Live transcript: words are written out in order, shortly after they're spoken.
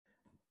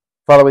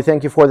Father, we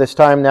thank you for this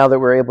time now that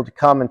we're able to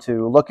come and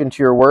to look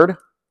into your word.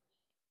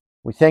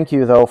 We thank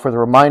you, though, for the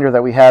reminder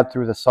that we had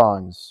through the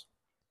songs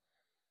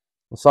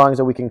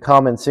that we can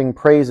come and sing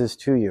praises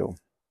to you.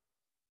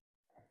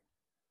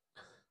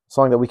 A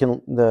song that we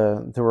can,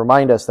 to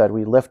remind us that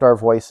we lift our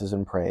voices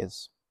in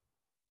praise.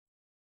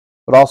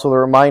 But also the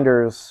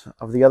reminders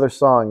of the other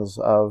songs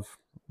of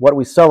what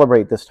we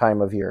celebrate this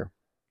time of year.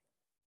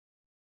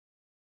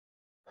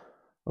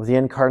 Of the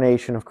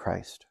incarnation of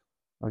Christ.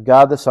 Of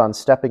God the Son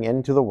stepping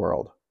into the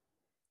world.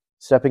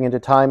 Stepping into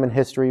time and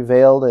history,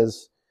 veiled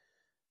as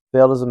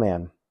a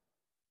man.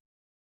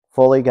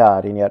 Fully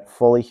God and yet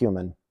fully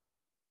human.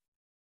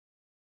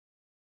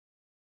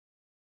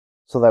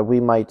 So that we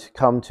might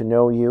come to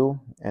know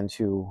you and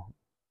to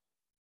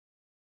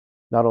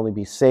not only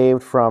be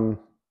saved from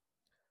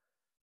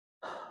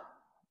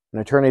an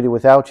eternity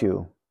without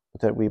you,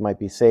 but that we might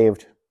be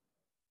saved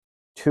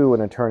to an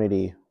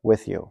eternity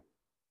with you.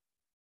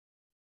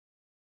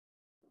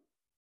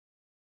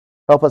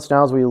 Help us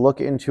now as we look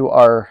into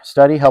our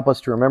study. Help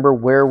us to remember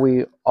where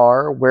we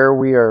are,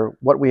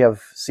 what we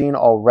have seen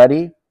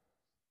already,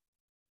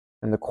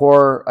 and the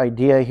core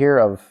idea here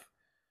of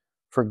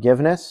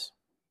forgiveness.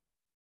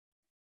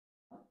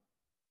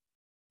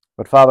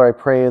 But Father, I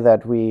pray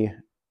that we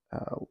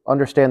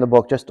understand the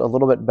book just a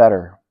little bit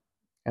better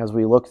as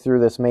we look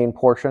through this main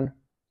portion.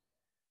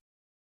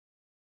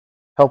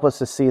 Help us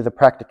to see the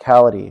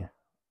practicality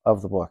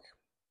of the book.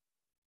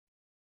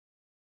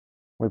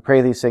 We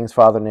pray these things,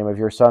 Father, in the name of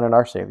your Son and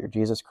our Savior,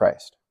 Jesus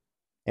Christ.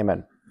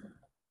 Amen.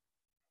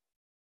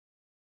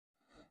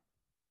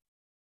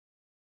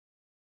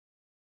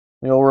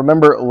 You'll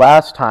remember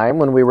last time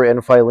when we were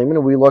in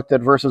Philemon, we looked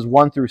at verses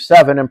 1 through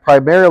 7, and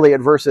primarily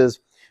at verses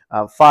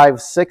 5,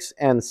 6,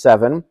 and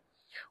 7,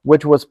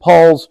 which was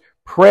Paul's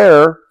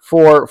prayer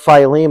for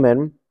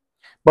Philemon.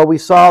 But we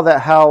saw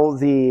that how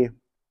the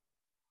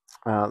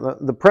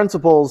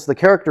principles, the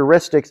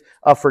characteristics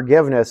of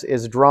forgiveness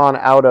is drawn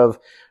out of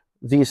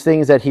these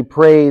things that he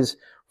prays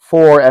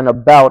for and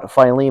about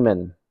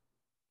Philemon.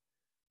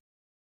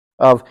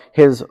 Of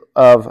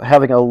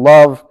having a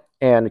love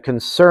and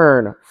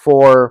concern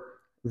for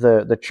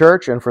the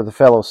church and for the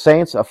fellow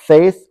saints, of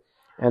faith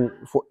and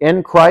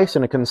in Christ,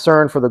 and a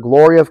concern for the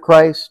glory of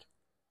Christ,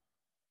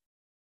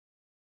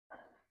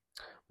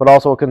 but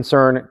also a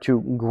concern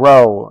to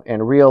grow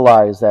and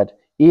realize that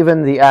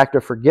even the act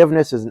of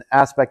forgiveness is an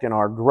aspect in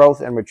our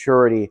growth and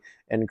maturity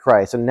in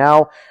Christ. And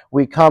now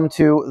we come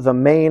to the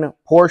main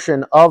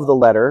portion of the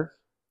letter.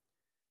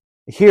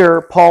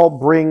 Here, Paul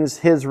brings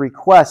his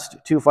request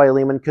to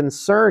Philemon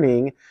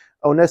concerning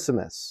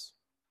Onesimus.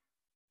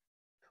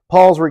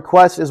 Paul's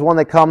request is one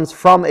that comes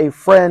from a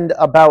friend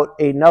about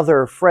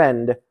another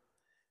friend.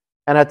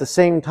 And at the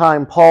same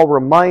time, Paul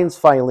reminds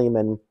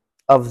Philemon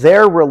of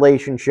their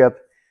relationship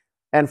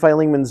and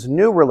Philemon's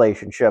new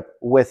relationship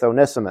with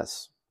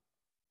Onesimus.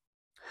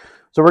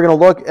 So we're going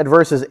to look at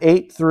verses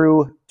 8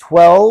 through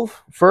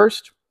 12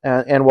 first,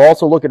 and we'll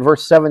also look at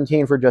verse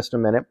 17 for just a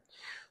minute.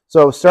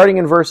 So starting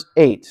in verse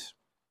 8.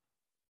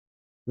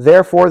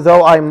 Therefore,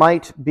 though I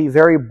might be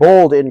very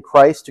bold in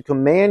Christ to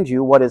command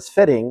you what is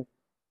fitting,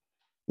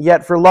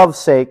 yet for love's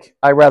sake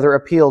I rather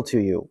appeal to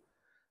you,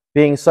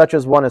 being such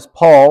as one as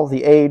Paul,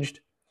 the aged,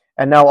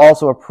 and now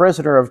also a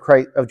prisoner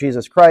of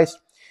Jesus Christ,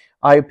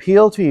 I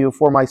appeal to you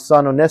for my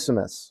son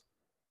Onesimus,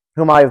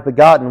 whom I have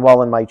begotten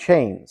while in my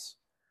chains,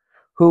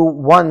 who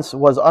once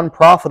was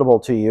unprofitable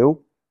to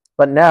you,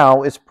 but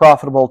now is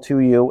profitable to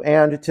you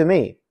and to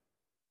me.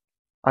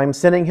 I am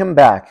sending him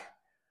back.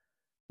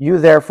 You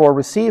therefore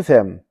receive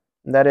him,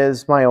 that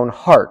is my own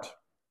heart.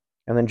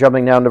 And then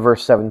jumping down to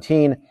verse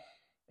 17,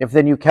 if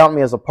then you count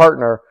me as a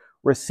partner,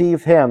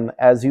 receive him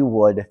as you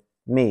would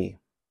me.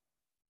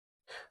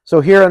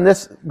 So here in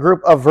this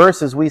group of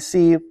verses, we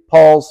see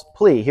Paul's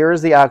plea. Here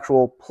is the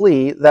actual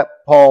plea that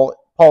Paul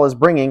is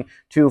bringing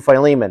to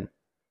Philemon.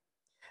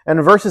 And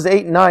in verses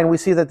 8 and 9, we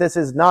see that this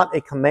is not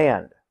a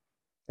command.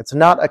 It's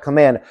not a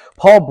command.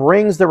 Paul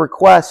brings the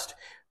request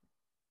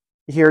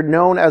here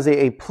known as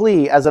a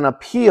plea, as an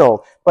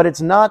appeal, but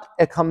it's not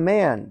a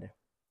command.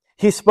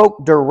 He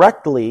spoke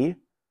directly,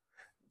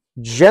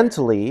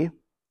 gently,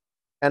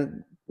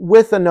 and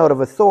with a note of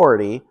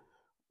authority,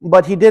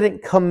 but he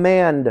didn't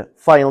command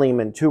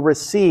Philemon to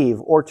receive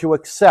or to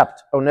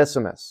accept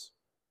Onesimus.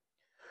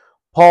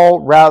 Paul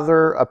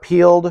rather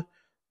appealed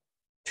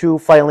to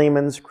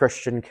Philemon's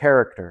Christian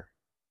character.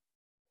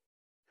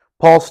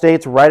 Paul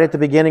states right at the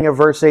beginning of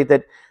verse 8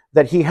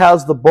 that he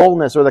has the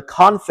boldness or the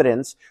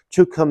confidence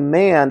to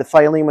command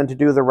Philemon to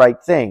do the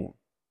right thing.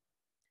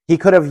 He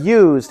could have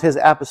used his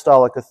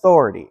apostolic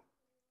authority.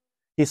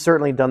 He's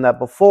certainly done that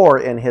before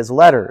in his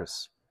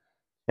letters.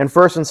 In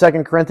 1 and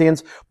 2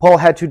 Corinthians, Paul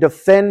had to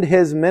defend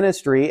his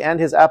ministry and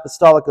his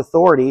apostolic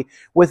authority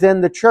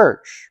within the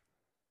church.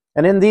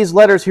 And in these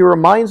letters, he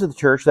reminds the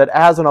church that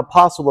as an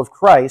apostle of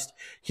Christ,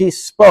 he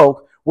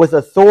spoke with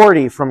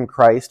authority from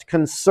Christ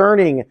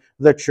concerning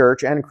the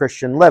church and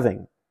Christian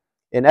living.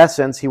 In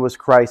essence, he was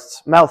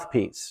Christ's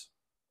mouthpiece.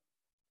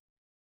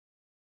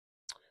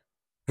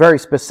 Very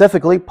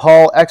specifically,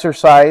 Paul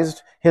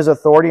exercised his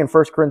authority in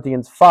 1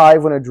 Corinthians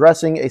 5 when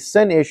addressing a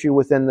sin issue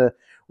within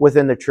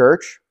the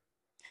church.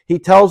 He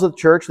tells the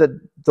church that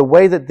the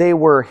way that they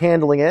were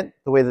handling it,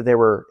 the way that they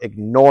were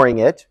ignoring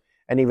it,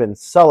 and even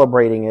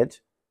celebrating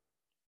it,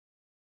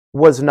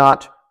 was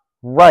not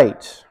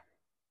right.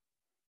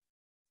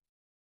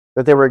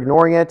 That they were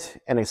ignoring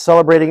it and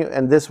celebrating it,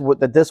 and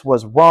that this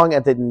was wrong,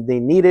 and that they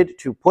needed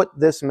to put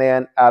this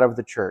man out of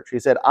the church. He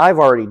said, I've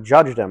already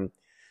judged him,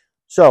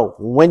 so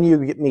when you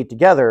meet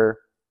together,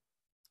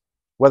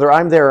 whether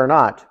I'm there or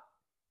not,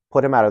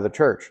 put him out of the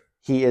church.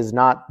 He is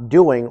not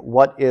doing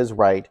what is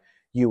right.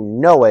 You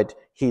know it.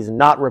 He's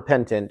not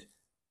repentant.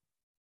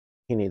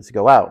 He needs to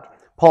go out.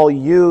 Paul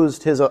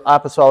used his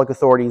apostolic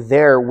authority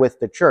there with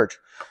the church,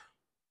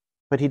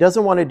 but he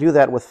doesn't want to do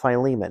that with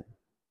Philemon.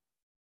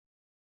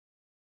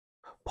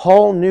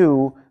 Paul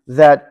knew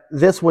that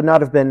this would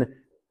not have been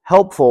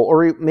helpful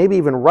or maybe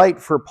even right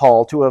for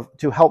Paul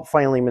to help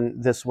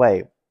Philemon this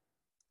way.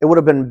 It would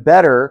have been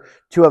better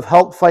to have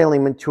helped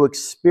Philemon to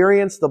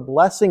experience the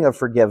blessing of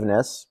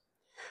forgiveness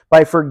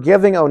by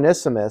forgiving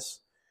Onesimus,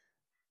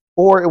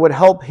 or it would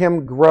help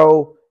him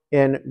grow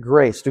in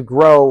grace, to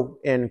grow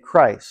in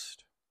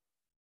Christ.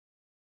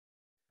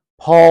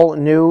 Paul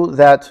knew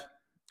that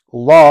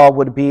law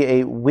would be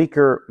a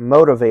weaker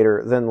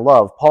motivator than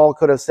love. Paul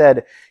could have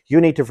said,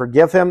 you need to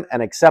forgive him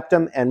and accept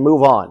him and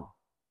move on.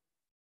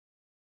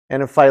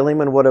 And if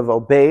Philemon would have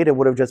obeyed, it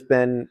would have just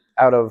been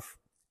out of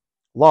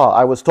law.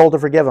 I was told to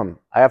forgive him.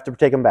 I have to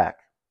take him back.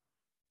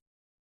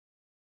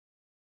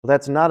 Well,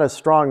 that's not a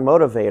strong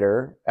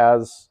motivator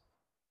as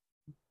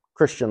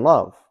Christian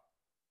love.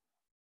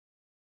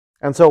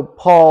 And so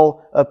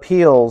Paul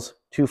appeals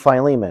to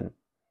Philemon.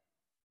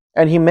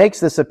 And he makes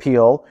this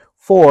appeal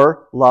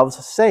for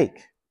love's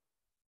sake.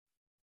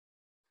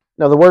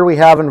 Now, the word we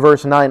have in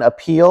verse 9,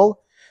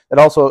 appeal, that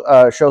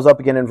also shows up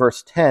again in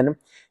verse 10,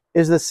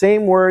 is the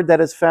same word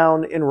that is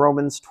found in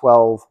Romans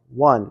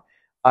 12:1.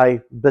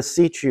 I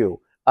beseech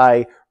you,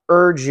 I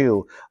urge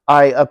you,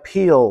 I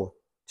appeal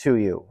to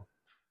you.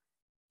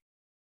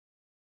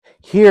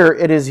 Here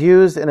it is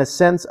used in a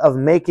sense of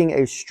making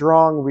a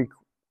strong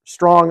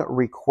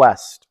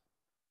request.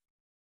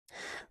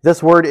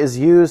 This word is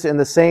used in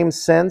the same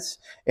sense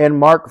in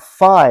Mark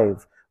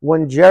 5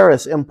 when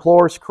Jairus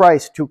implores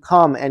Christ to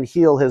come and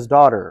heal his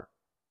daughter.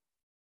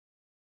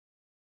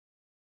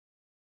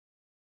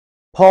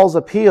 Paul's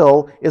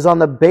appeal is on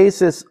the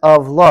basis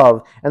of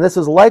love, and this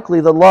is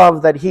likely the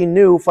love that he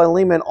knew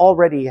Philemon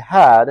already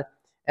had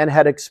and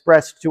had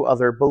expressed to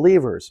other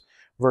believers.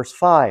 Verse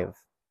 5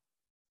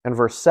 and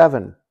verse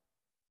 7.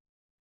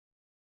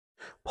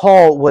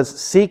 Paul was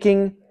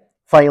seeking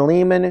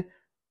Philemon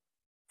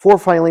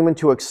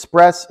to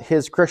express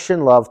his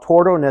Christian love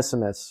toward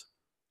Onesimus,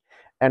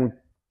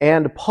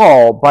 and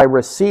Paul by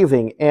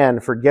receiving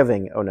and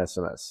forgiving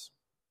Onesimus.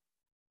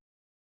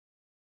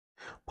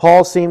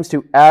 Paul seems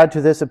to add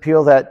to this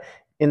appeal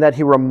in that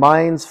he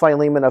reminds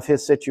Philemon of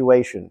his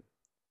situation.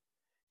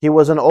 He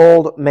was an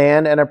old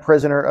man and a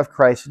prisoner of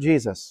Christ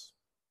Jesus.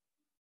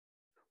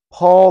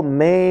 Paul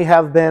may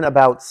have been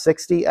about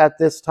 60 at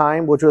this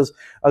time, which was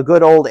a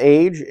good old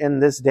age in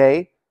this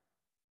day.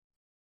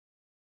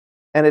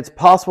 And it's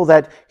possible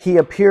that he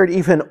appeared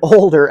even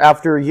older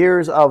after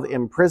years of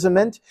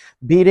imprisonment,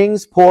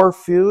 beatings, poor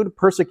food,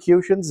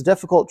 persecutions,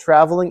 difficult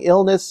traveling,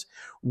 illness,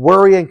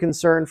 worry, and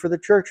concern for the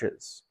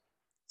churches.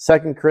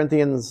 2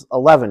 Corinthians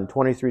 11,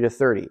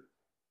 23-30.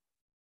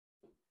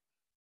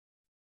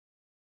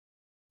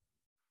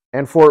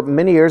 And for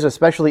many years,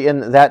 especially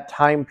in that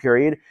time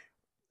period,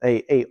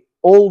 a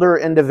older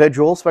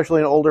individual,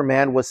 especially an older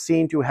man, was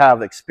seen to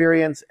have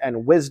experience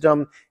and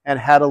wisdom and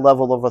had a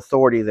level of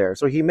authority there.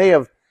 So he may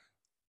have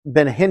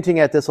been hinting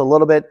at this a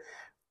little bit.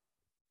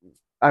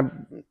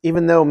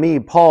 Even though me,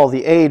 Paul,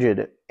 the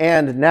aged,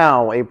 and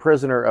now a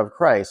prisoner of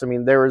Christ,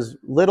 there was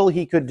little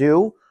he could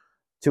do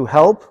to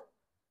help,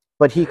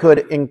 but he could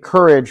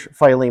encourage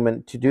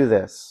Philemon to do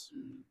this.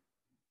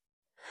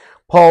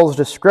 Paul's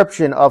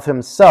description of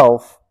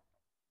himself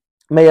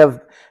may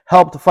have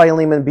helped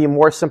Philemon be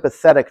more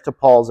sympathetic to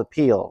Paul's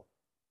appeal.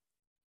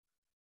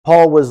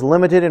 Paul was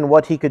limited in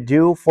what he could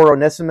do for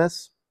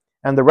Onesimus,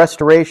 and the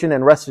restoration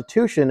and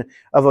restitution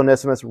of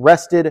Onesimus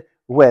rested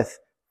with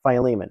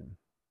Philemon.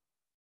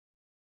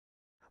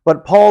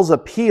 But Paul's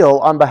appeal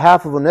on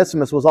behalf of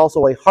Onesimus was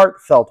also a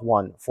heartfelt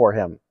one for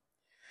him.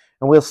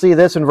 And we'll see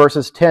this in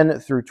verses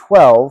 10 through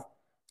 12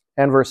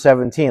 and verse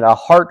 17. A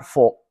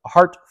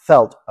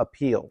heartfelt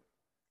appeal.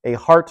 A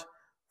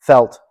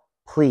heartfelt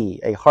plea.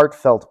 A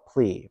heartfelt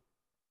plea.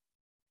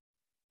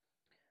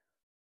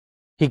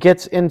 He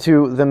gets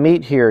into the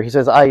meat here. He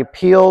says, I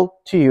appeal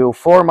to you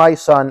for my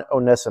son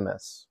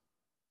Onesimus.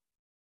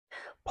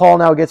 Paul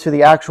now gets to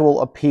the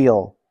actual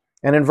appeal.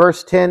 And in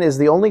verse 10 is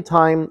the only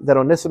time that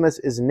Onesimus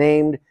is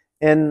named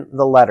in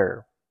the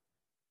letter,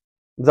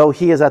 though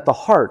he is at the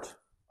heart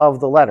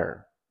of the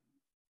letter.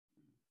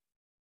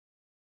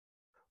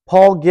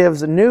 Paul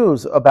gives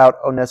news about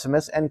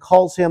Onesimus and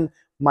calls him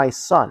my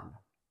son.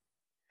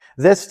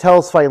 This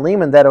tells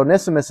Philemon that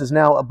Onesimus is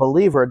now a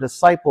believer, a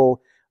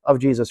disciple of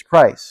Jesus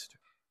Christ.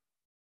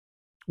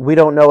 We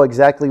don't know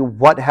exactly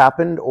what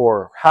happened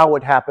or how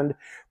it happened,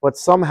 but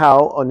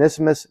somehow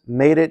Onesimus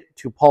made it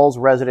to Paul's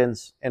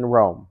residence in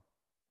Rome.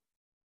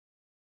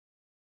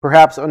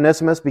 Perhaps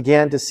Onesimus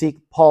began to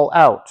seek Paul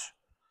out.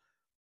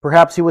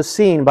 Perhaps he was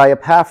seen by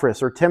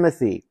Epaphras or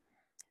Timothy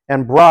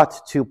and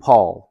brought to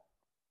Paul.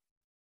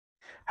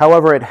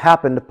 However it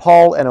happened,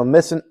 Paul and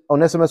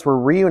Onesimus were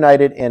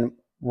reunited in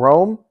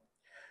Rome,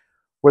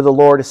 where the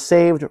Lord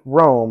saved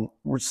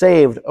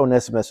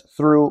Onesimus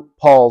through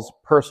Paul's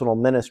personal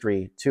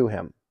ministry to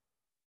him.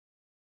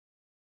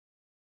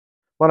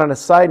 But on a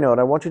side note,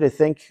 I want you to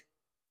think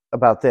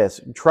about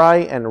this. Try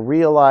and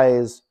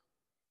realize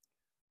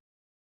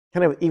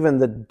kind of even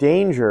the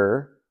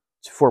danger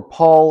for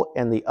Paul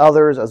and the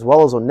others, as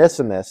well as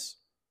Onesimus,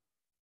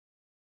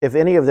 if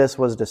any of this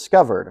was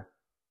discovered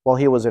while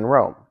he was in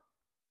Rome.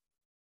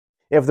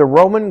 If the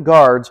Roman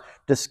guards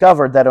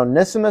discovered that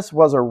Onesimus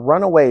was a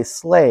runaway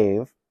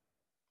slave,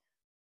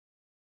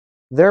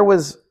 there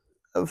was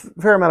a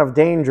fair amount of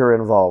danger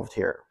involved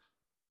here.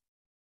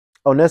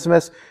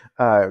 Onesimus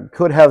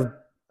could have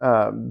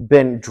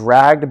been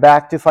dragged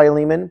back to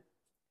Philemon.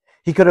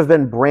 He could have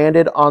been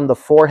branded on the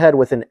forehead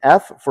with an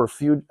F for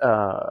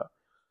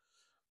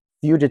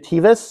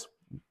fugitivus,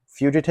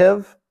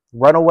 fugitive,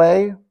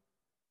 runaway.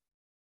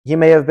 He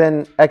may have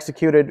been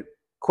executed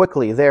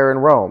quickly there in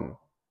Rome.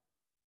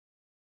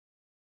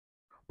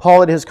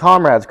 Paul and his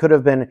comrades could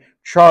have been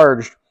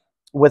charged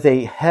with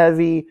a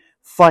heavy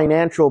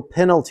financial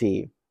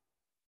penalty,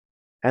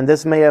 and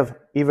this may have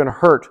even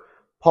hurt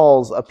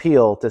Paul's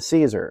appeal to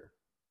Caesar.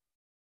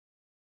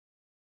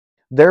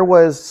 There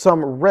was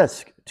some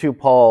risk to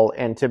Paul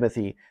and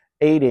Timothy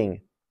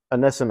aiding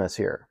Onesimus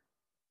here.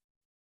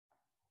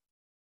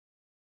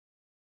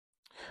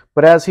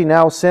 But as he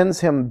now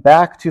sends him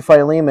back to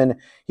Philemon,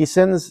 he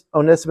sends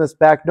Onesimus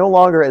back no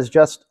longer as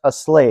just a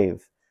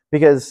slave,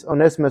 because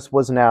Onesimus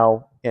was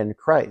now in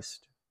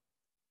Christ.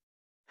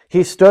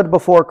 He stood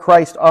before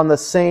Christ on the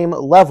same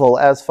level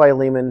as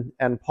Philemon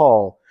and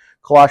Paul.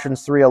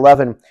 Colossians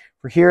 3:11,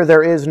 for here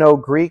there is no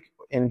Greek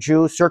and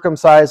Jew,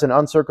 circumcised and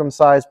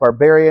uncircumcised,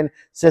 barbarian,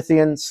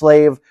 Scythian,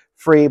 slave,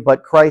 free,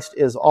 but Christ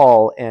is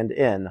all and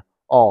in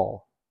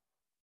all.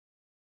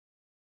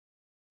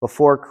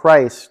 Before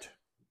Christ,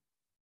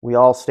 we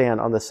all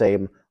stand on the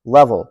same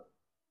level.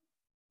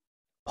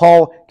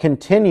 Paul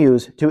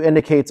continues to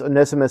indicate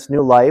Onesimus'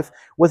 new life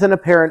with an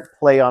apparent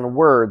play on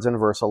words in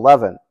verse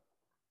 11.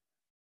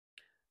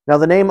 Now,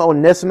 the name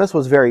Onesimus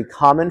was very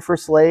common for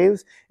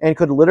slaves and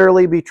could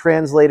literally be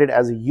translated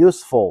as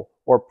useful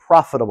or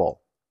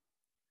profitable.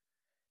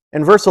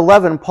 In verse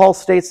 11, Paul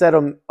states that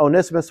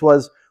Onesimus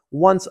was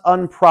once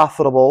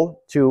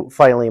unprofitable to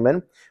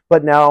Philemon,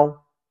 but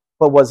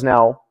was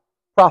now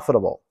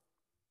profitable.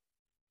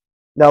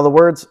 Now, the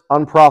words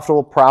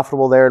unprofitable,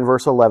 profitable there in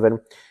verse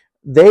 11,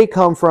 they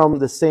come from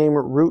the same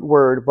root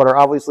word, but are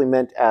obviously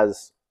meant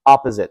as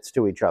opposites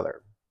to each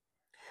other.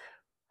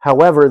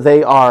 However,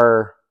 they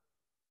are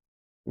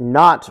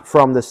not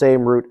from the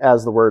same root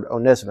as the word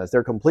Onesimus.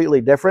 They're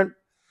completely different,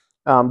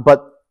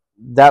 but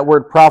that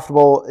word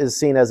profitable is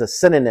seen as a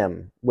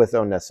synonym with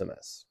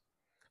Onesimus.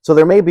 So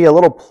there may be a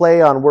little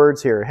play on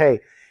words here. Hey,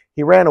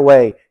 he ran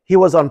away. He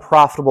was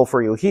unprofitable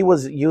for you. He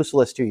was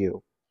useless to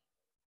you.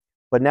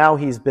 But now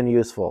he's been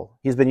useful.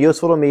 He's been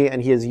useful to me,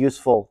 and he is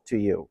useful to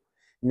you.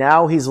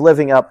 Now he's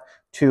living up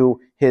to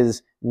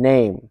his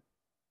name.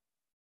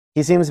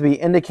 He seems to be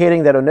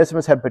indicating that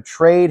Onesimus had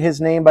betrayed his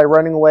name by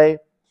running away.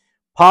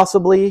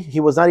 Possibly he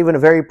was not even a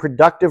very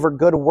productive or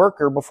good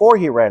worker before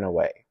he ran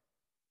away.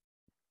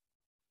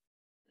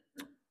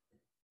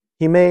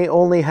 He may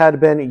only had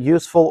been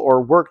useful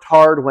or worked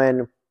hard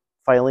when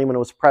Philemon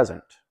was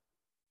present.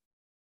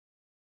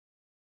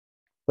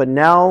 But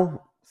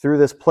now, through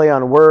this play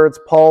on words,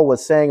 Paul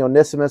was saying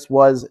Onesimus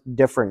was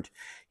different.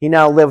 He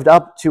now lived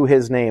up to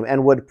his name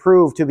and would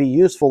prove to be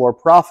useful or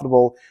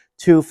profitable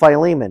to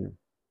Philemon,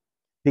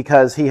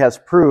 because he has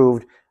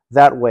proved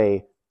that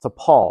way to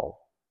Paul.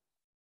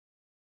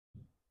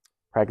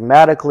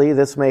 Pragmatically,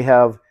 this may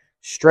have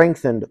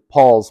strengthened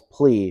Paul's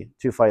plea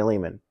to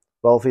Philemon.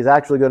 Well, if he's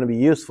actually going to be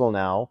useful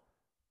now,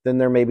 then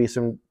there may be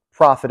some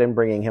profit in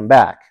bringing him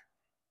back.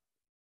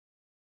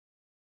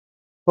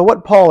 But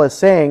what Paul is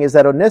saying is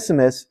that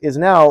Onesimus is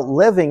now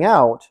living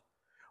out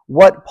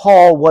what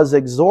Paul was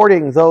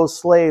exhorting those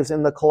slaves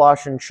in the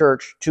Colossian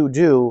church to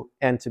do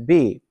and to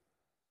be.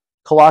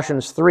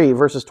 Colossians 3,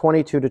 verses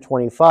 22 to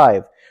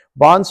 25.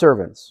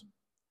 Bondservants,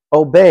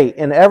 obey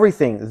in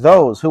everything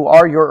those who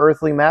are your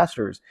earthly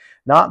masters,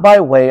 not by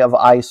way of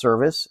eye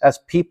service as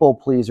people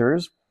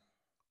pleasers,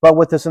 but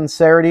with the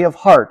sincerity of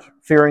heart,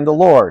 fearing the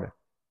Lord.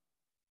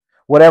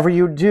 Whatever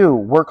you do,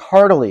 work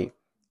heartily,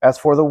 as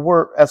for the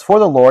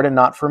Lord and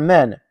not for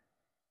men,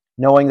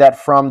 knowing that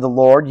from the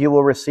Lord you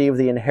will receive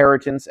the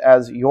inheritance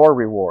as your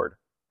reward.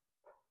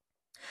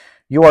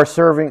 You are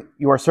serving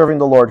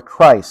the Lord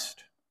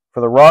Christ, for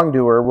the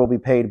wrongdoer will be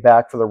paid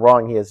back for the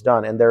wrong he has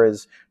done, and there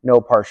is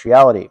no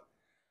partiality.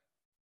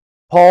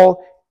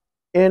 Paul,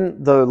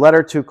 in the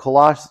letter to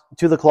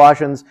the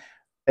Colossians,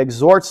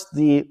 exhorts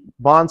the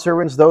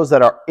bondservants, those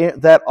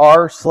that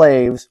are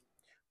slaves,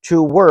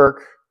 to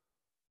work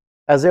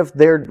as if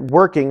they're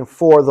working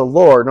for the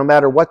Lord, no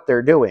matter what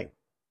they're doing.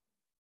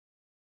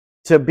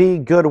 To be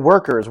good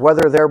workers,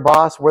 whether their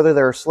boss, whether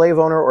their slave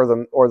owner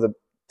or the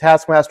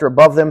taskmaster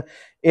above them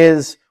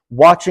is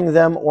watching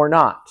them or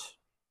not.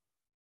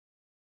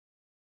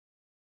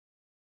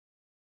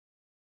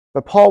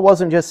 But Paul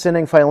wasn't just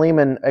sending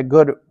Philemon a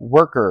good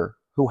worker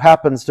who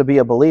happens to be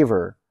a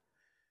believer.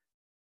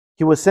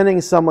 He was sending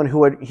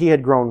someone he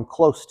had grown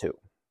close to.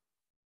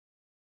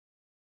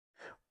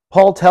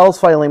 Paul tells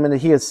Philemon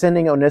that he is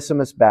sending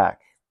Onesimus back.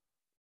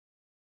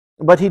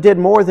 But he did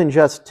more than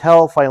just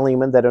tell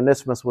Philemon that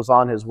Onesimus was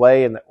on his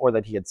way or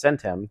that he had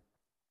sent him.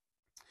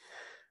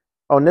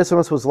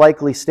 Onesimus was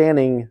likely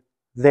standing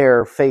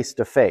there face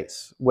to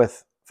face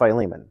with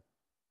Philemon.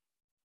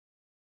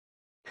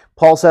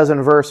 Paul says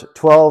in verse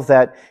 12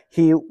 that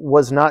he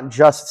was not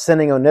just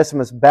sending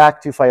Onesimus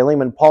back to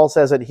Philemon. Paul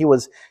says that he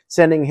was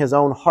sending his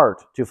own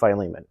heart to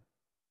Philemon.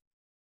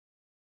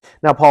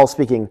 Now, Paul's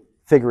speaking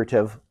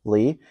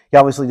figuratively. He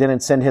obviously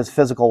didn't send his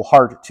physical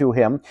heart to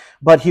him,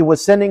 but he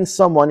was sending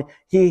someone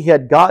he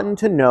had gotten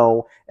to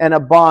know and a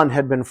bond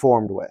had been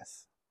formed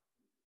with.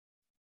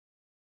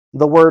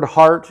 The word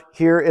heart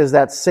here is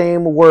that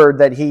same word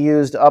that he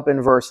used up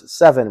in verse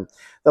 7,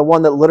 the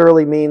one that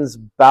literally means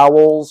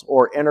bowels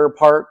or inner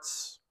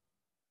parts.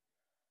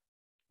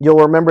 You'll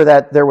remember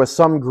that there was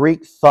some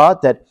Greek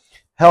thought that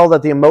held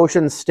that the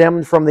emotion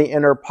stemmed from the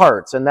inner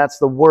parts, and that's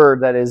the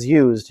word that is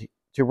used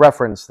to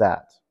reference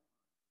that.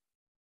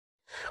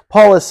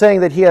 Paul is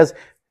saying that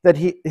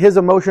his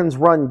emotions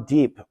run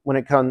deep when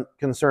it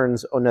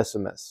concerns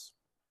Onesimus.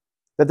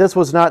 That this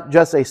was not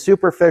just a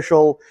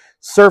superficial,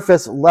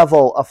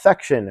 surface-level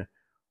affection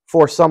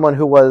for someone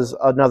who was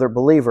another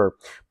believer,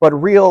 but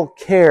real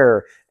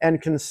care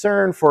and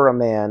concern for a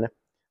man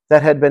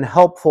that had been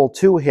helpful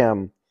to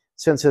him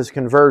since his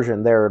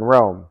conversion there in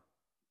Rome.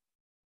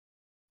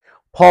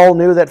 Paul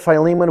knew that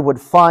Philemon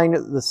would find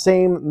the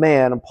same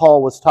man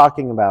Paul was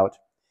talking about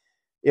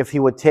if he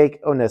would take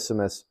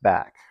Onesimus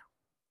back.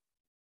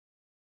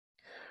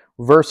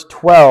 Verse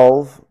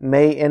 12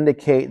 may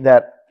indicate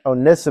that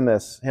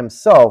Onesimus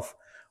himself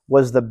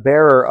was the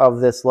bearer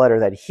of this letter,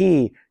 that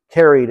he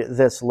carried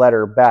this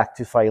letter back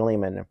to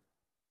Philemon,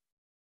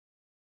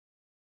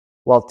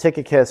 while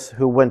Tychicus,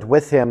 who went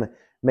with him,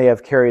 may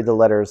have carried the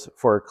letters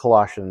for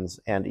Colossians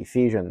and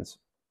Ephesians.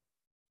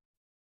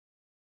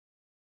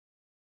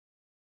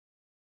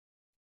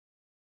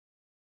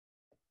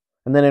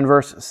 And then in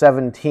verse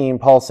 17,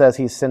 Paul says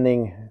he's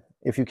sending,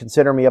 if you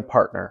consider me a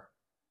partner.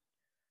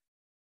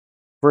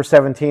 Verse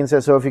 17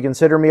 says, so if you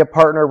consider me a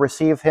partner,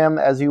 receive him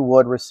as you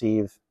would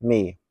receive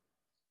me.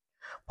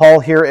 Paul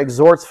here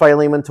exhorts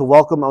Philemon to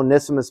welcome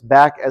Onesimus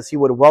back as he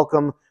would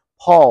welcome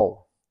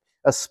Paul,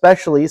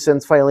 especially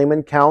since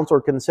Philemon counts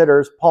or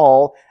considers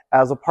Paul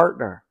as a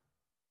partner.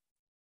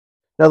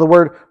 Now the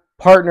word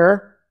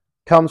partner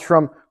comes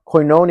from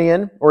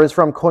koinonian, or is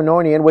from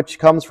koinonian, which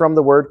comes from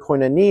the word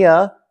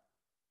koinonia,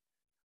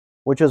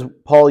 which is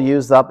Paul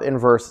used up in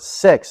verse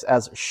 6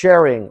 as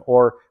sharing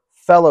or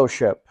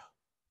fellowship.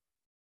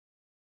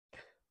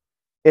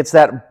 It's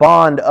that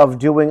bond of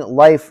doing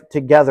life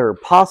together,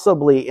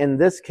 possibly in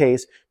this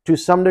case, to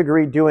some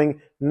degree, doing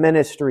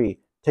ministry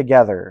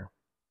together.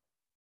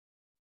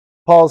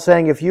 Paul's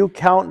saying, if you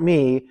count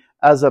me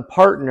as a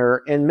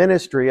partner in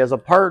ministry, as a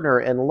partner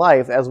in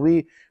life, as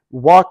we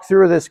walk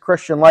through this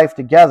Christian life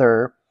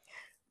together,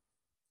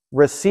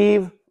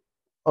 receive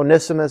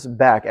Onesimus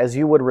back as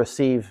you would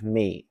receive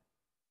me.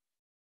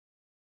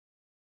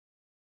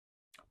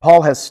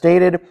 Paul has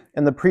stated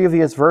in the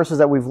previous verses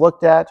that we've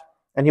looked at,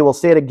 and he will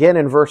say it again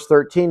in verse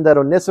 13, that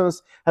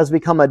Onesimus has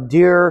become a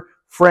dear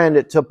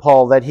friend to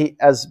Paul, that he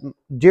as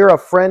dear a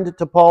friend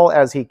to Paul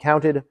as he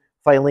counted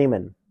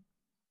Philemon.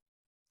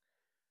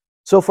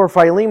 So for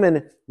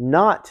Philemon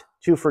not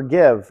to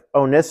forgive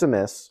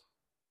Onesimus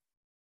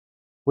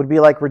would be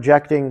like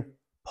rejecting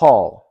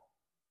Paul,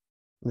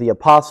 the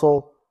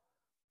apostle,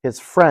 his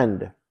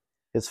friend,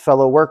 his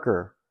fellow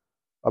worker,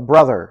 a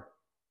brother,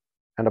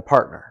 and a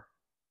partner.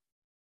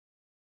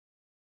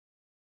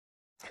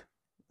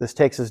 This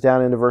takes us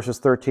down into verses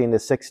 13 to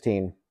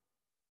 16.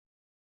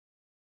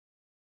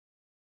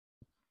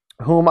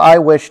 Whom I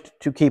wished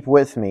to keep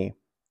with me,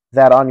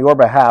 that on your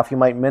behalf you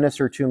might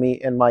minister to me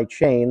in my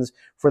chains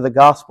for the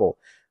gospel.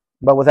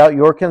 But without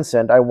your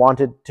consent I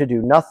wanted to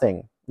do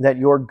nothing, that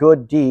your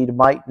good deed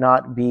might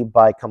not be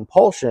by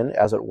compulsion,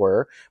 as it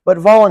were, but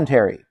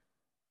voluntary.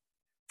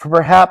 For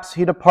perhaps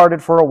he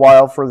departed for a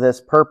while for this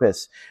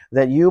purpose,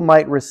 that you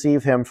might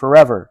receive him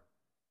forever.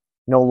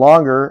 No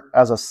longer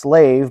as a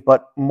slave,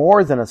 but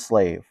more than a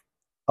slave,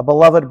 a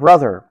beloved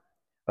brother,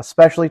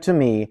 especially to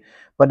me,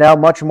 but now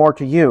much more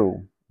to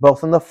you,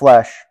 both in the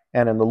flesh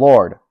and in the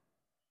Lord.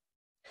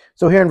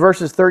 So here in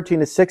verses 13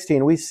 to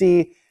 16, we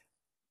see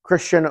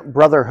Christian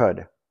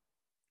brotherhood.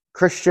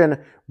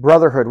 Christian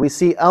brotherhood. We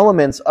see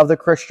elements of the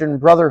Christian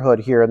brotherhood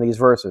here in these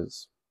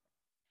verses.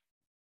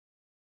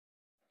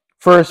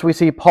 First, we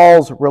see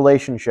Paul's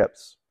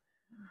relationships.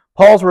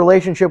 Paul's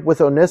relationship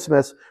with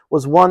Onesimus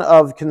was one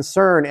of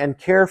concern and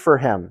care for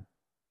him.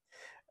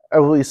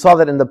 We saw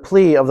that in the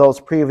plea of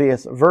those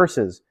previous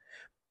verses.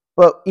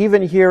 But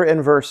even here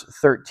in verse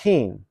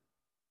 13,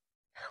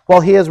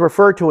 while he has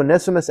referred to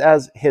Onesimus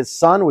as his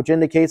son, which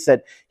indicates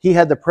that he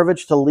had the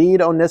privilege to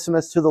lead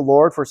Onesimus to the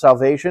Lord for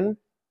salvation,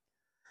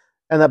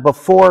 and that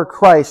before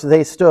Christ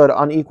they stood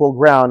on equal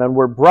ground and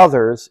were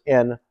brothers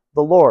in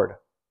the Lord.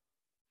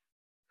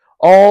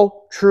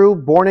 All true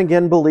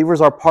born-again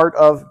believers are part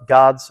of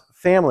God's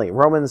family.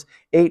 Romans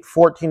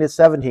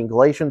 8:14-17,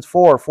 Galatians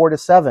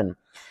 4:4-7,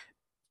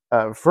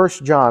 1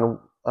 John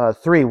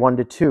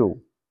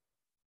 3:1-2.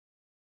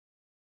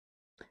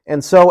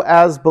 And so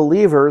as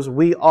believers,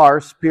 we are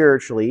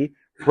spiritually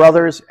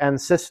brothers and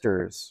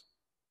sisters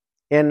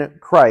in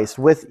Christ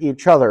with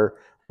each other,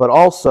 but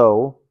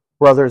also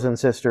brothers and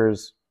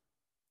sisters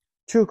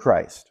to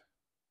Christ.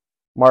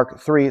 Mark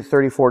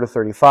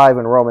 3:34-35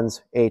 and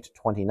Romans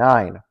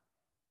 8:29.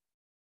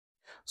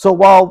 So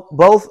while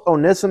both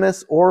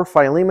Onesimus or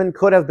Philemon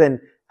could have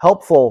been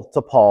helpful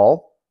to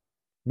Paul,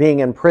 being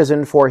in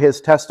prison for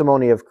his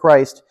testimony of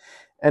Christ,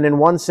 and in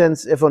one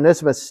sense, if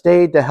Onesimus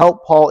stayed to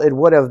help Paul, it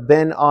would have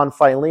been on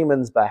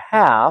Philemon's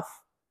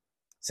behalf,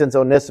 since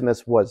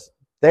Onesimus was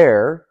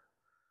there,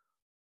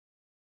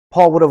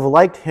 Paul would have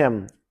liked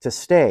him to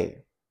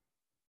stay.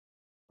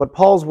 But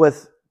Paul's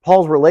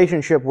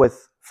relationship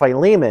with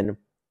Philemon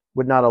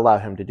would not allow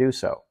him to do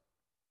so.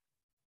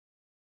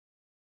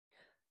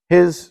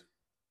 His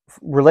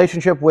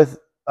relationship with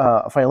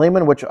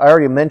Philemon, which I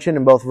already mentioned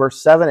in both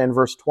verse 7 and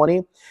verse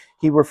 20,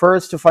 he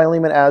refers to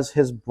Philemon as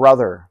his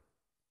brother.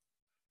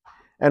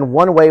 And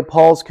one way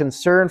Paul's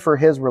concern for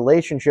his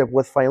relationship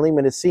with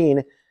Philemon is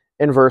seen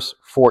in verse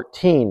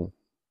 14.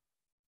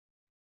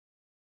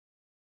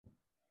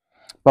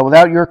 But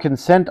without your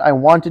consent, I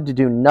wanted to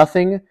do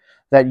nothing,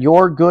 that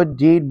your good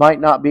deed might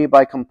not be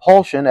by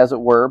compulsion, as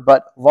it were,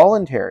 but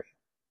voluntary.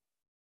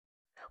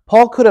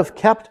 Paul could have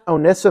kept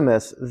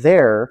Onesimus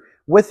there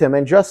with him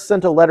and just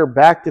sent a letter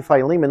back to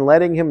Philemon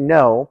letting him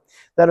know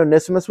that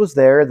Onesimus was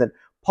there, that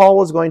Paul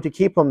was going to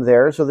keep him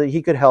there so that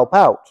he could help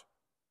out.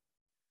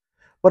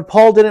 But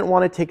Paul didn't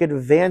want to take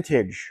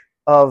advantage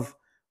of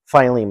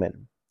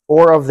Philemon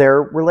or of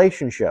their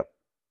relationship.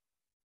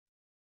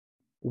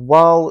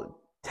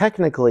 While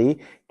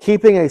technically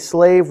keeping a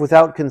slave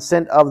without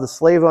consent of the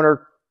slave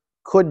owner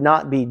could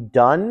not be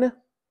done,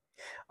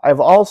 I've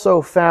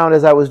also found,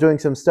 as I was doing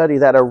some study,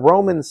 that a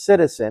Roman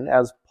citizen,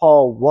 as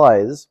Paul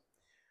was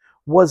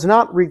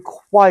not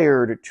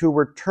required to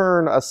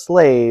return a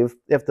slave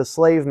if the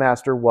slave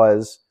master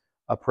was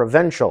a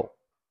provincial.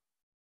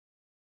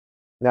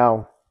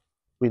 Now,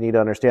 we need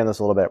to understand this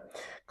a little bit.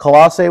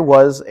 Colossae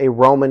was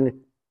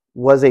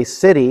a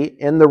city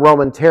in the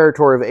Roman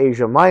territory of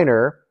Asia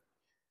Minor,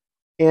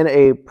 in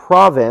a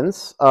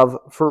province of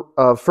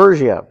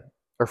Phrygia.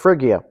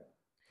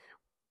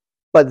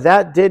 But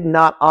that did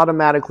not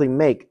automatically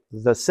make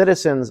the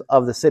citizens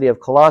of the city of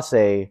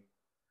Colossae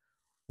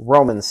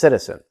Roman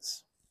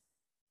citizens.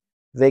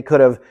 They could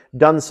have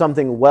done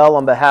something well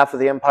on behalf of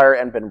the empire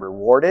and been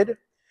rewarded.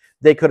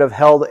 They could have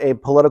held a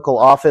political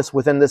office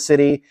within the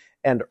city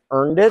and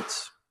earned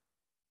it,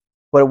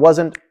 but it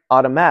wasn't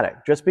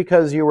automatic. Just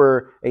because you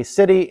were a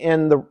city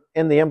in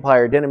the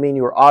empire didn't mean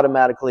you were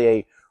automatically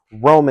a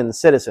Roman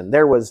citizen.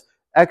 There was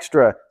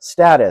extra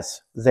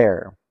status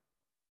there.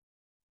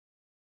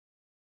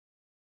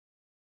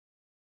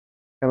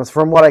 And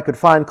from what I could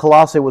find,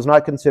 Colossae was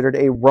not considered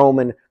a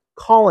Roman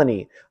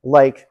colony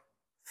like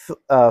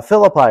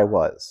Philippi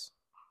was,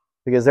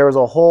 because there was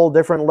a whole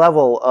different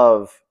level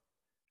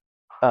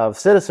of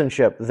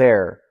citizenship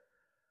there.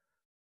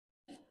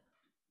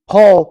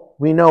 Paul,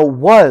 we know,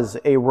 was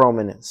a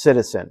Roman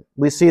citizen.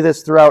 We see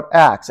this throughout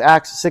Acts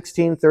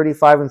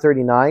 16:35 and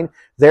 39.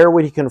 There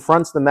when he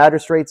confronts the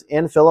magistrates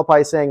in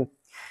Philippi saying,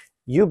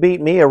 "You beat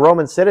me, a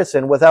Roman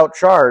citizen, without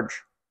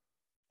charge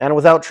and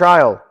without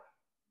trial.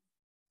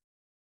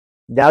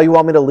 Now you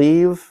want me to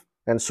leave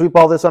and sweep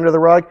all this under the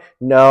rug?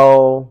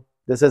 No,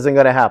 this isn't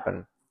going to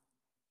happen."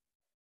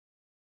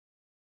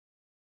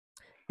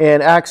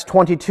 In Acts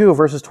 22,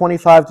 verses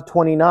 25 to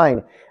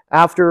 29,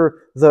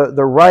 after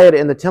the riot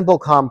in the temple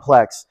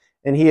complex,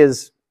 and he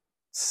is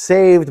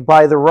saved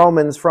by the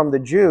Romans from the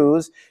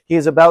Jews, he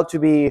is about to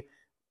be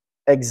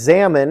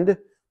examined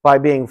by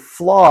being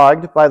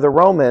flogged by the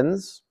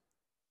Romans.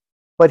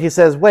 But he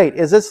says, wait,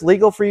 is this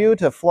legal for you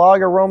to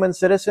flog a Roman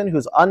citizen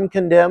who's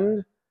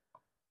uncondemned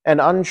and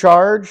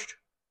uncharged?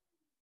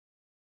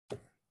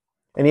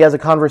 And he has a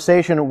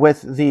conversation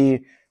with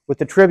the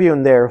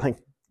tribune there, like,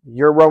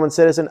 you're a Roman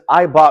citizen,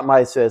 I bought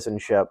my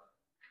citizenship.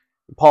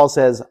 Paul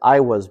says, I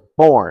was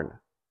born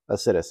a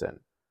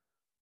citizen,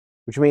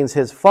 which means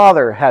his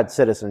father had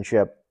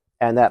citizenship,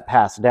 and that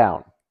passed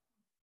down.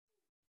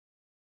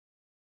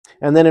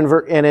 And then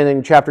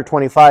in chapter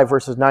 25,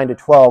 verses 9 to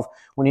 12,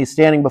 when he's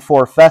standing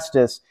before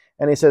Festus,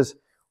 and he says,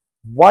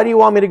 why do you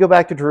want me to go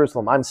back to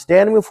Jerusalem? I'm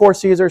standing before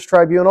Caesar's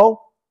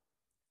tribunal.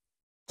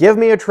 Give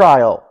me a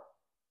trial.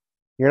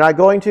 You're not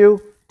going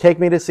to? Take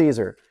me to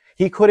Caesar.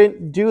 He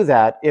couldn't do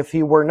that if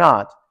he were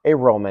not a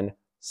Roman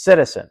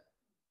citizen.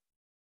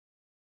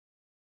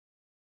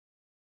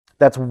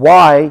 That's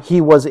why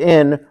he was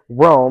in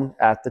Rome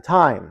at the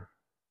time.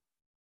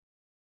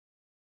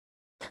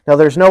 Now,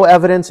 there's no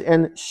evidence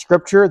in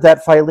Scripture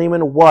that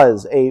Philemon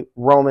was a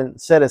Roman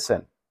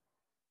citizen,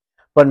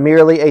 but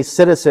merely a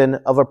citizen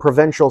of a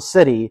provincial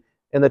city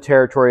in the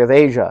territory of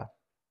Asia.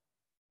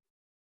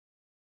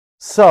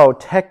 So,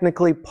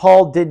 technically,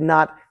 Paul did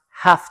not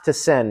have to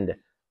send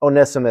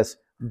Onesimus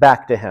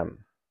back to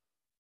him.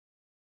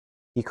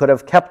 He could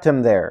have kept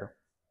him there.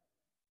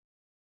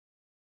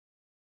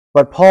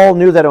 But Paul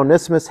knew that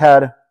Onesimus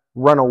had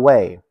run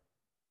away.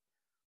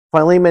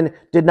 Philemon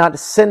did not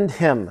send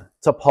him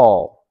to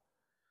Paul.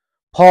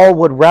 Paul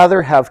would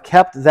rather have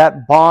kept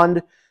that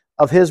bond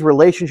of his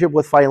relationship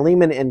with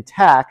Philemon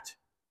intact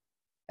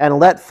and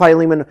let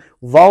Philemon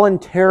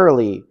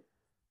voluntarily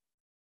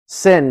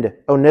send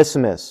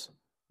Onesimus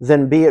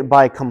than be it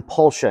by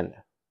compulsion.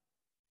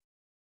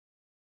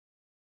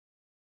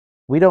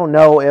 We don't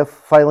know if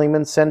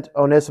Philemon sent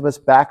Onesimus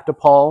back to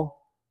Paul,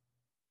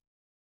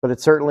 but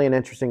it's certainly an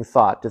interesting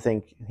thought to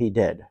think he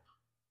did.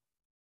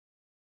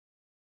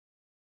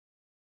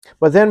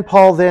 But then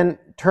Paul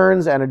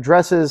turns and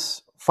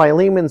addresses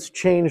Philemon's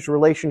changed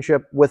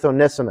relationship with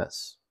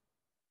Onesimus.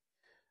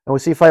 And we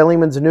see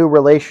Philemon's new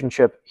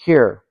relationship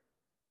here.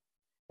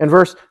 In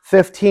verse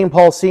 15,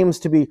 Paul seems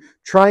to be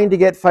trying to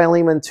get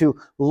Philemon to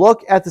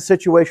look at the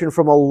situation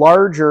from a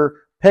larger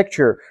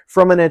picture,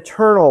 from an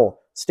eternal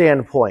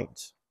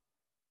standpoint.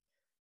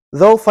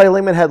 Though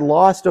Philemon had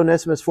lost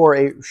Onesimus for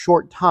a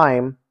short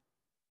time,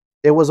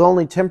 it was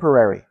only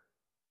temporary.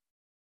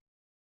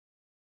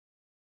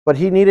 But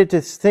he needed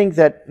to think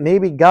that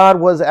maybe God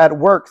was at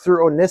work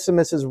through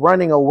Onesimus'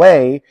 running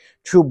away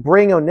to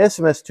bring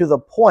Onesimus to the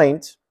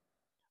point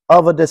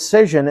of a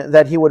decision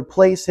that he would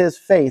place his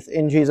faith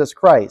in Jesus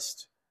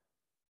Christ.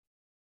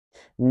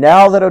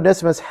 Now that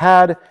Onesimus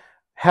had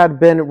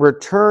been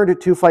returned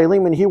to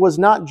Philemon, he was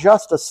not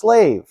just a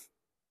slave.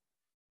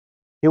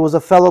 He was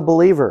a fellow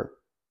believer.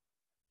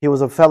 He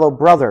was a fellow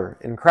brother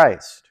in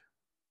Christ.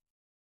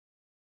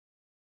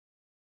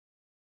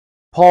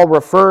 Paul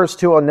refers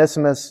to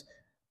Onesimus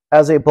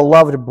as a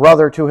beloved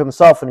brother to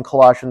himself in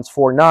Colossians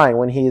 4:9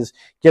 when he's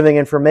giving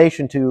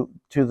information to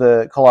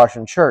the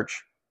Colossian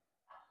church.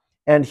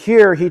 And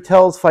here he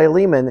tells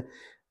Philemon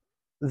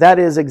that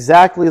is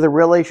exactly the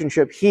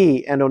relationship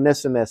he and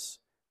Onesimus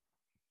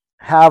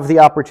have the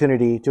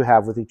opportunity to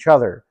have with each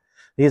other.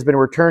 He has been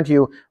returned to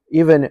you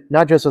even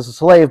not just as a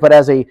slave, but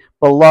as a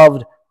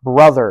beloved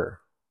brother.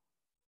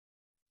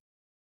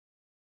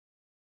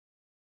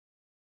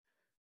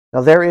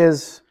 Now there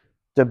is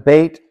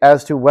debate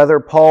as to whether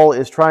Paul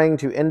is trying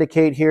to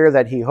indicate here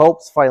that he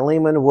hopes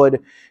Philemon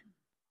would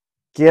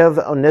give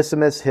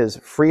Onesimus his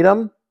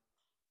freedom,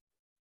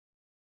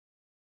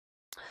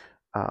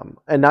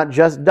 and not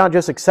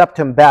just accept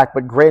him back,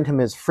 but grant him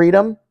his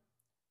freedom,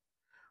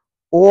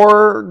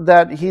 or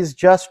that he's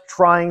just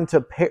trying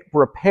to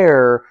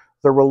repair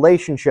the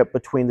relationship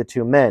between the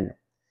two men,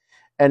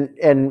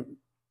 and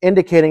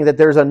indicating that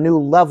there's a new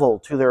level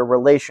to their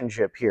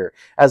relationship here,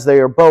 as they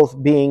are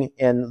both being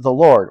in the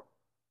Lord.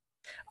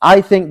 I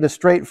think the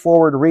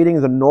straightforward reading,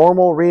 the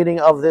normal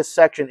reading of this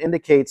section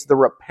indicates the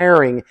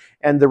repairing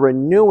and the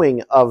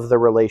renewing of the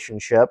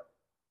relationship,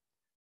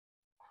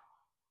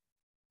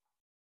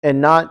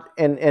 and not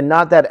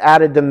that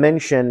added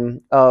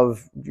dimension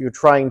of you're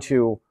trying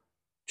to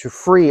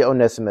free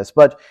Onesimus,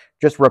 but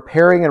just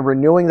repairing and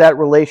renewing that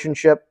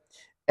relationship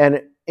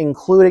and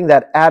including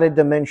that added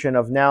dimension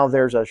of now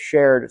there's a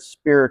shared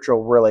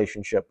spiritual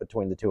relationship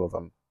between the two of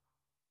them.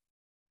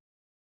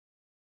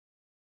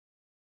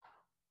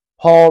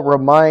 Paul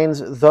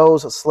reminds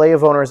those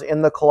slave owners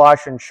in the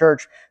Colossian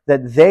church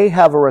that they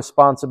have a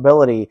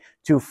responsibility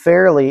to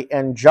fairly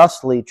and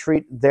justly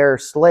treat their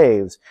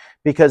slaves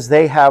because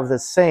they have the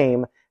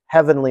same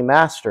heavenly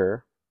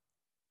master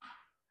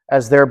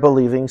as their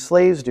believing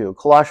slaves do.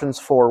 Colossians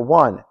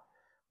 4:1.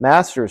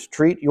 Masters,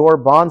 treat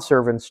your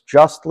bondservants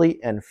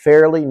justly and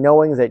fairly,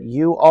 knowing that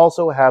you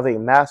also have a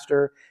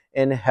master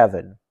in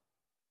heaven.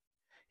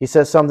 He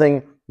says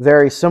something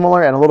very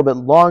similar and a little bit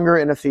longer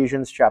in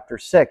Ephesians chapter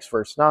 6,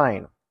 verse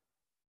 9.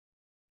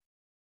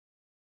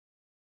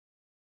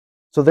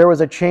 So there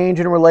was a change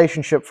in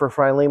relationship for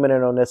Philemon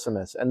and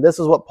Onesimus, and this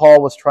is what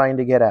Paul was trying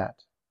to get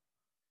at.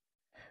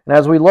 And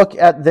as we look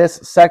at this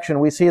section,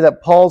 we see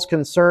that Paul's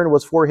concern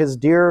was for his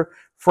dear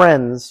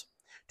friends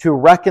to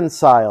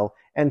reconcile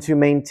and to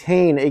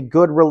maintain a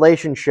good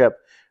relationship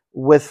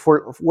with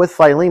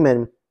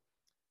Philemon.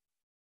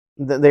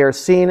 They are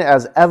seen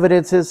as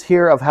evidences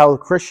here of how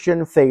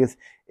Christian faith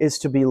is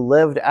to be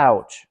lived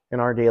out in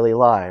our daily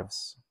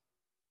lives.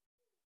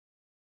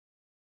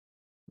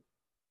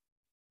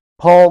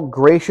 Paul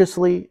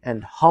graciously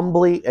and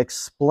humbly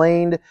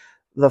explained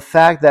the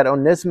fact that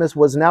Onesimus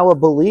was now a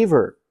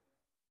believer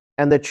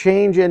and the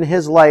change in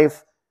his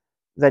life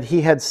that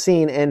he had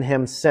seen in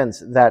him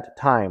since that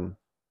time,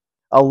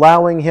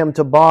 allowing him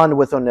to bond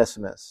with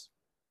Onesimus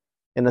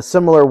in a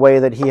similar way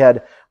that he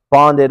had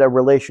bonded a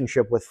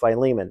relationship with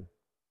Philemon.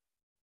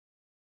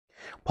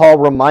 Paul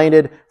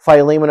reminded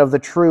Philemon of the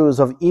truths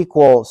of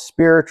equal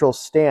spiritual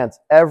stance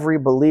every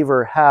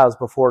believer has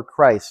before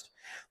Christ.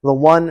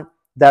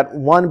 That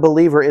one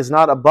believer is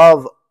not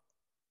above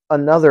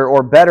another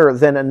or better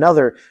than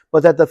another,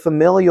 but that the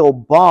familial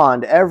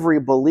bond every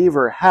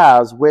believer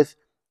has with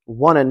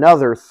one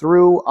another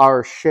through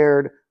our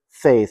shared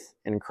faith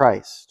in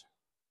Christ.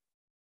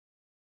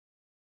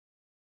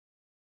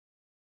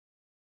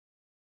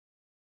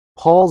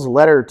 Paul's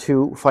letter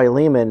to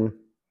Philemon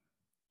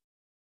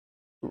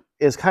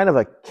is kind of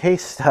a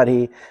case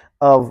study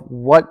of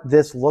what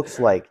this looks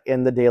like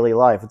in the daily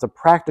life. It's a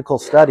practical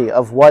study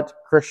of what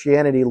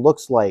Christianity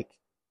looks like.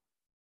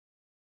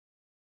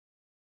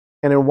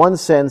 And in one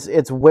sense,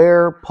 it's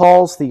where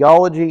Paul's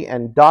theology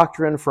and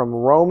doctrine from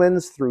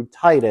Romans through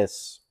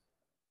Titus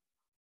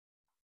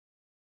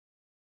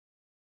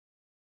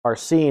are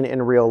seen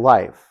in real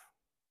life.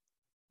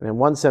 And in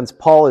one sense,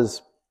 Paul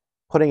is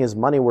putting his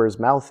money where his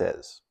mouth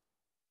is.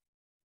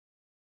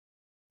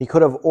 He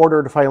could have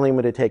ordered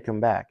Philemon to take him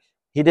back.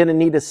 He didn't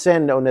need to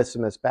send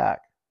Onesimus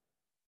back.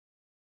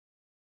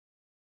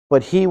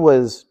 But he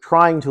was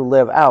trying to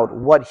live out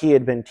what he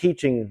had been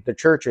teaching the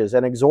churches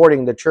and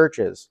exhorting the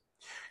churches,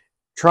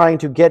 trying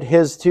to get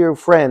his two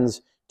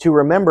friends to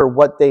remember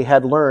what they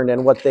had learned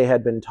and what they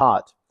had been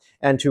taught,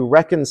 and to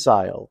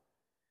reconcile,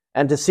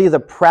 and to see the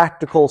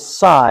practical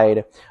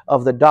side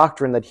of the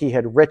doctrine that he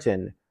had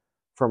written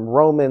from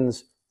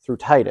Romans through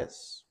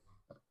Titus.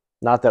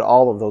 Not that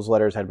all of those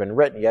letters had been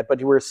written yet, but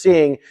you were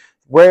seeing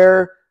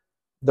where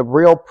the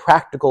real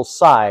practical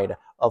side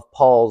of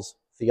Paul's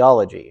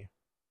theology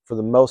for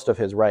the most of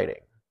his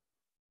writing.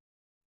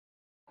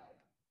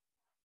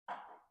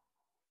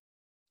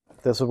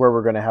 This is where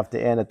we're going to have to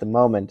end at the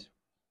moment.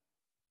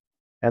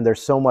 And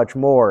there's so much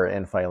more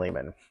in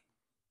Philemon.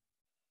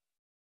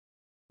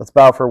 Let's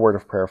bow for a word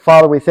of prayer.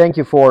 Father, we thank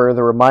you for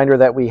the reminder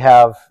that we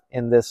have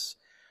in this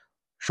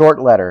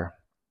short letter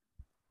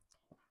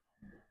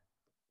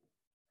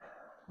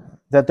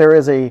that there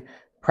is a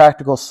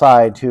practical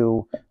side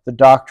to the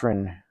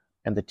doctrine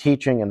and the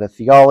teaching and the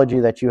theology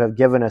that you have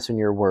given us in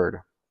your word.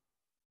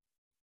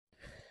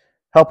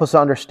 Help us to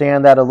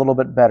understand that a little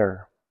bit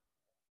better.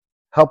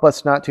 Help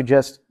us not to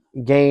just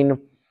gain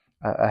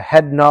a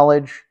head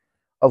knowledge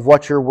of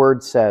what your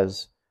word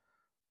says,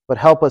 but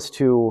help us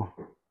to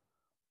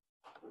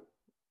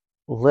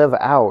live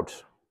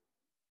out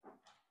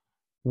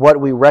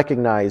what we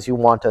recognize you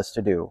want us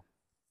to do.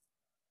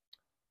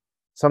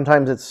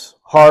 Sometimes it's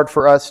hard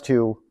for us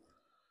to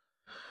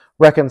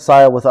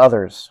reconcile with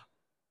others,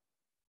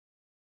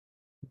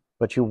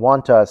 but you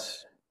want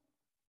us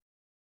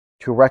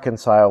to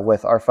reconcile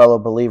with our fellow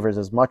believers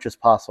as much as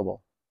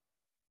possible.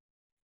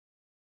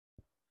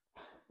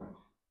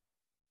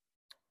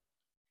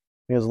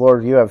 Because,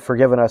 Lord, you have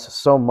forgiven us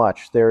so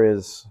much. There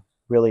is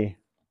really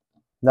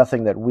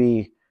nothing that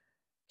we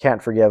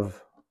can't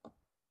forgive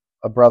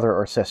a brother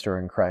or sister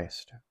in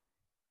Christ.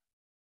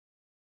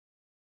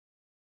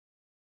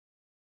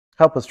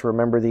 Help us to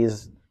remember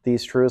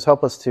these truths.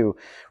 Help us to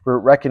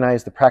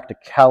recognize the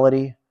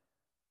practicality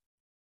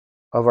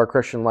of our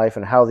Christian life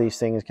and how these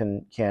things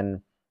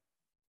can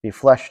be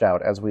fleshed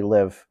out as we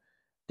live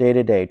day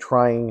to day,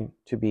 trying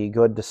to be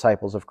good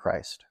disciples of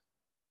Christ.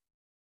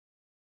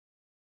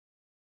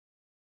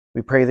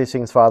 We pray these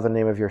things, Father, in the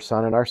name of your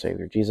Son and our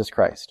Savior, Jesus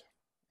Christ.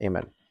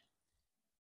 Amen.